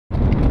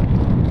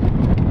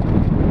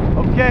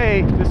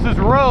Okay, this is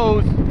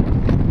Rose.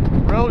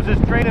 Rose is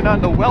training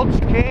on the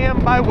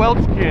Welchcam by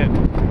Welchcam.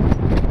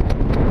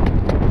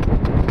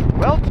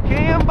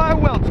 Welchcam by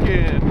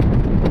Welchcam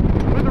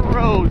with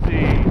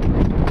Rosie.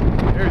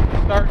 There's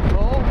the start and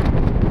roll.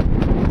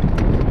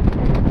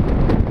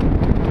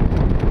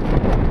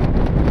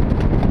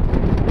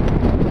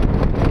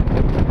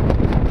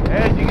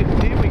 As you can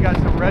see, we got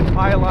some red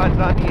pylons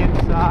on the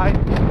inside.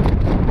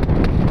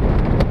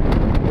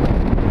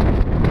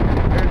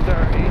 There's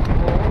our 8th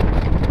hole.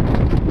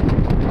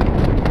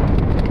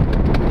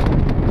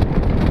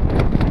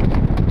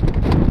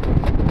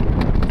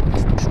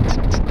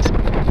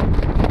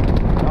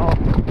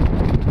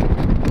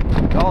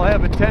 Y'all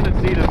have a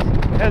tendency to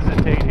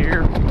hesitate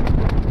here.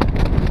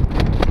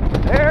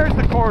 There's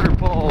the quarter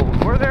pole.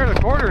 We're there at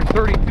the quarter in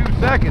 32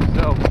 seconds,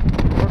 so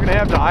we're going to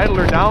have to idle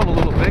her down a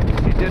little bit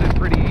because she did it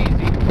pretty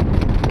easy.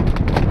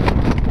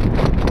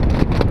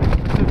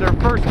 This is her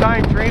first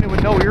time training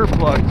with no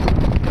earplugs.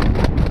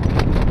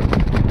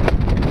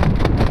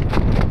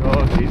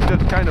 So she's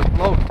just kind of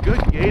floating.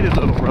 Good gated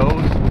little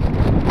Rose.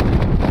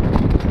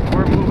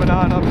 We're moving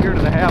on up here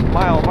to the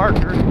half-mile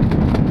marker.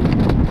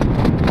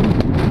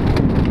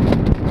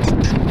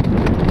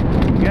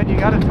 Again, you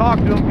got to talk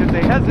to them because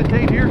they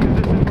hesitate here because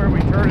this is where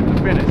we turn it to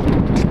finish.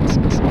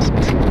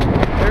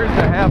 There's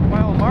the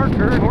half-mile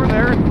marker, and we're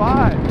there in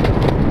 5.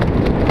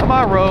 Come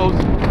on, Rose.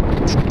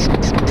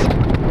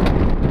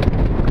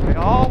 They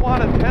all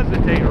want to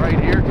hesitate right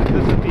here because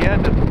this is the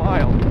end of the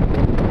mile.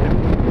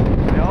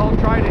 They all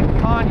try to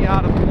con you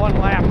out of 1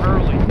 lap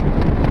early.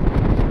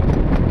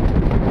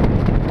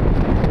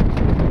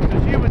 So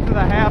she went to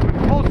the half and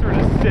closer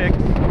to 6.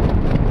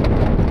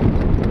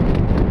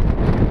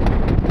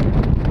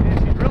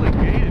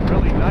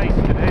 Really nice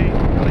today,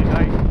 really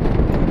nice.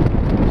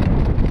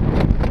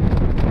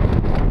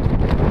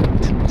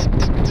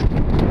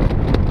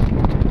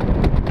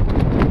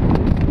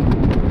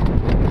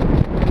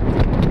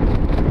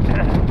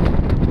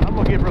 I'm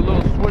gonna give her a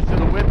little switch of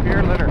the whip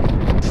here, let her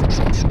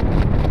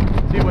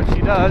see what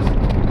she does.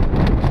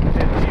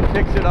 And she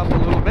picks it up a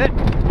little bit.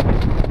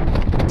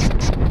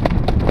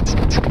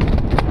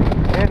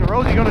 And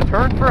Rosie's gonna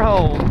turn for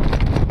home.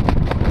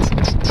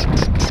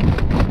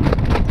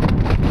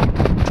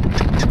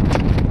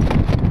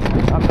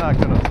 I'm not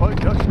going to push,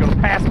 just going to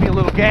pass me a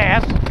little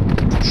gas.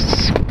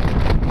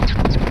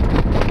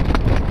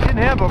 Didn't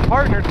have a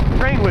partner to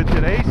train with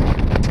today.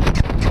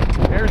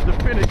 There's the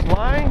finish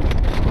line.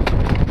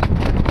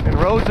 And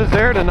Rose is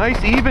there at a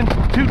nice even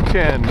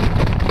 2:10.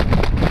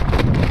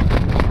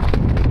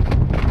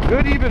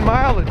 Good even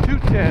mile at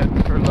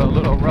 2:10 for the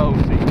little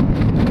Rosie.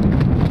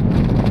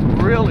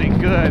 Really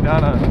good.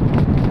 On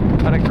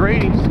a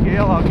grading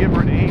scale, I'll give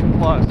her an A+.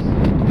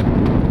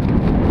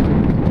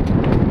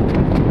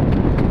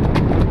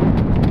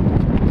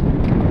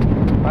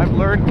 I've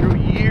learned through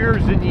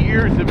years and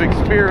years of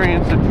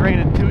experience of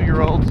training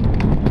 2-year-olds,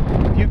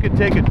 if you could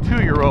take a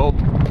 2-year-old,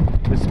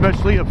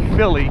 especially a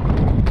filly,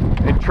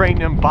 and train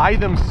them by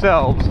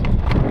themselves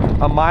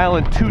a mile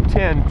in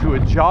 2:10 to a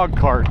jog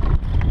cart,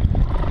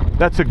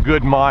 that's a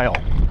good mile.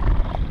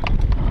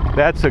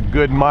 That's a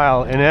good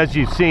mile. And as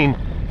you've seen,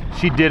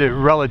 she did it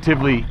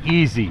relatively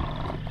easy.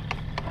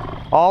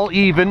 All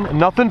even,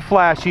 nothing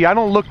flashy. I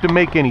don't look to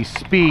make any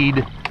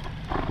speed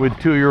with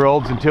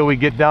 2-year-olds until we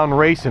get down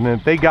racing, and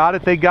if they got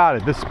it, they got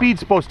it. The speed's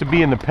supposed to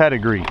be in the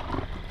pedigree.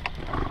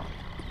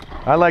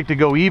 I like to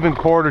go even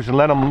quarters and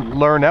let them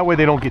learn. That way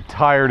they don't get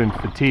tired and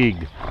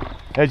fatigued.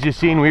 As you've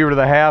seen, we were to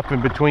the half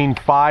in between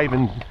 5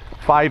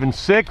 and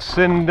 6,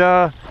 and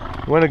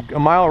went a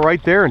mile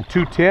right there in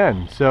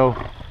 2:10. So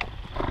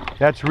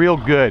that's real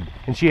good.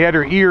 And she had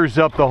her ears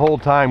up the whole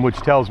time, which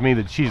tells me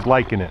that she's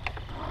liking it.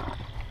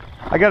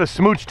 I got to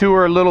smooch to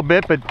her a little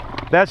bit, but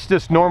that's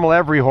just normal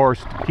every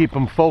horse to keep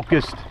them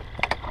focused.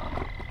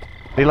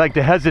 They like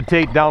to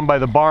hesitate down by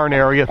the barn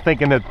area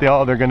thinking that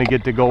they're going to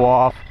get to go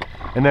off.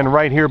 And then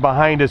right here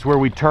behind us where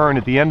we turn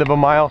at the end of a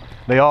mile,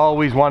 they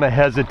always want to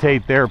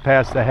hesitate there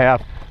past the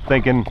half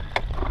thinking,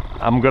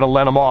 I'm going to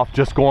let them off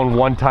just going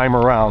 1 time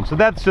around. So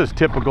that's just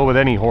typical with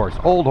any horse.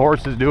 Old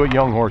horses do it,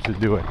 young horses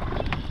do it.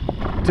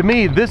 To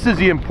me, this is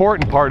the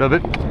important part of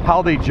it,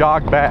 how they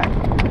jog back.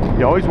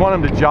 You always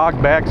want them to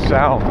jog back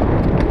sound.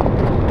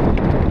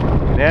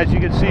 And as you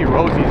can see,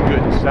 Rosie's good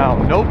and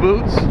sound. No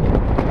boots, just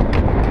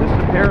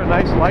a pair of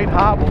nice light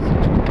hobbles.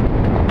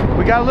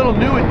 We got a little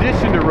new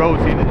addition to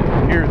Rosie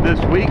here this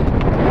week.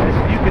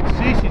 As you can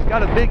see, she's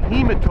got a big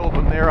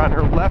hematoma there on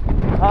her left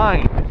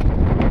hind,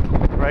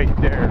 right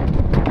there.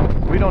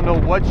 We don't know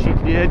what she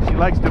did. She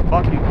likes to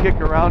buck and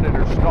kick around in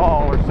her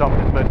stall or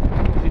something, but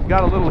she's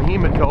got a little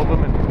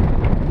hematoma, and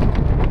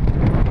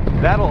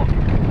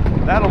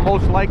that'll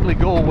most likely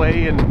go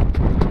away in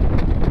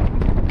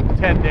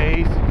 10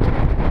 days.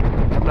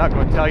 I'm not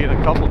going to tell you in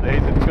a couple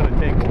days. It's going to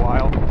take a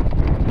while.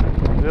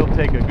 It'll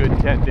take a good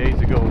 10 days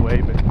to go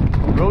away, but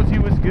Rosie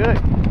was good.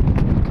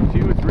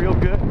 She was real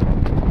good.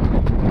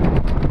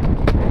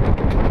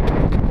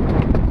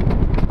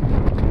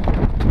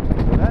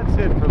 So that's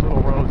it for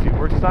little Rosie.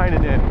 We're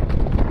signing in.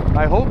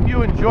 I hope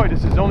you enjoyed.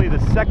 This is only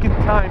the second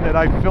time that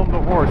I've filmed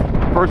the horse.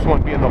 First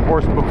one being the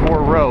horse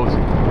before Rose.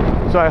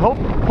 So I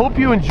hope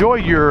you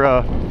enjoyed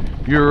your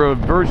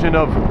version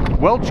of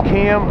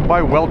Welchcam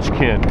by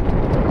Welchcam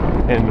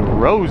and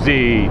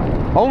Rosie,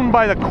 owned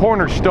by the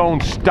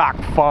Cornerstone Stock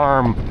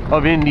Farm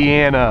of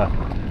Indiana.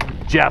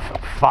 Jeff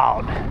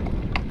Fout.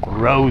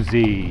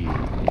 Rosie.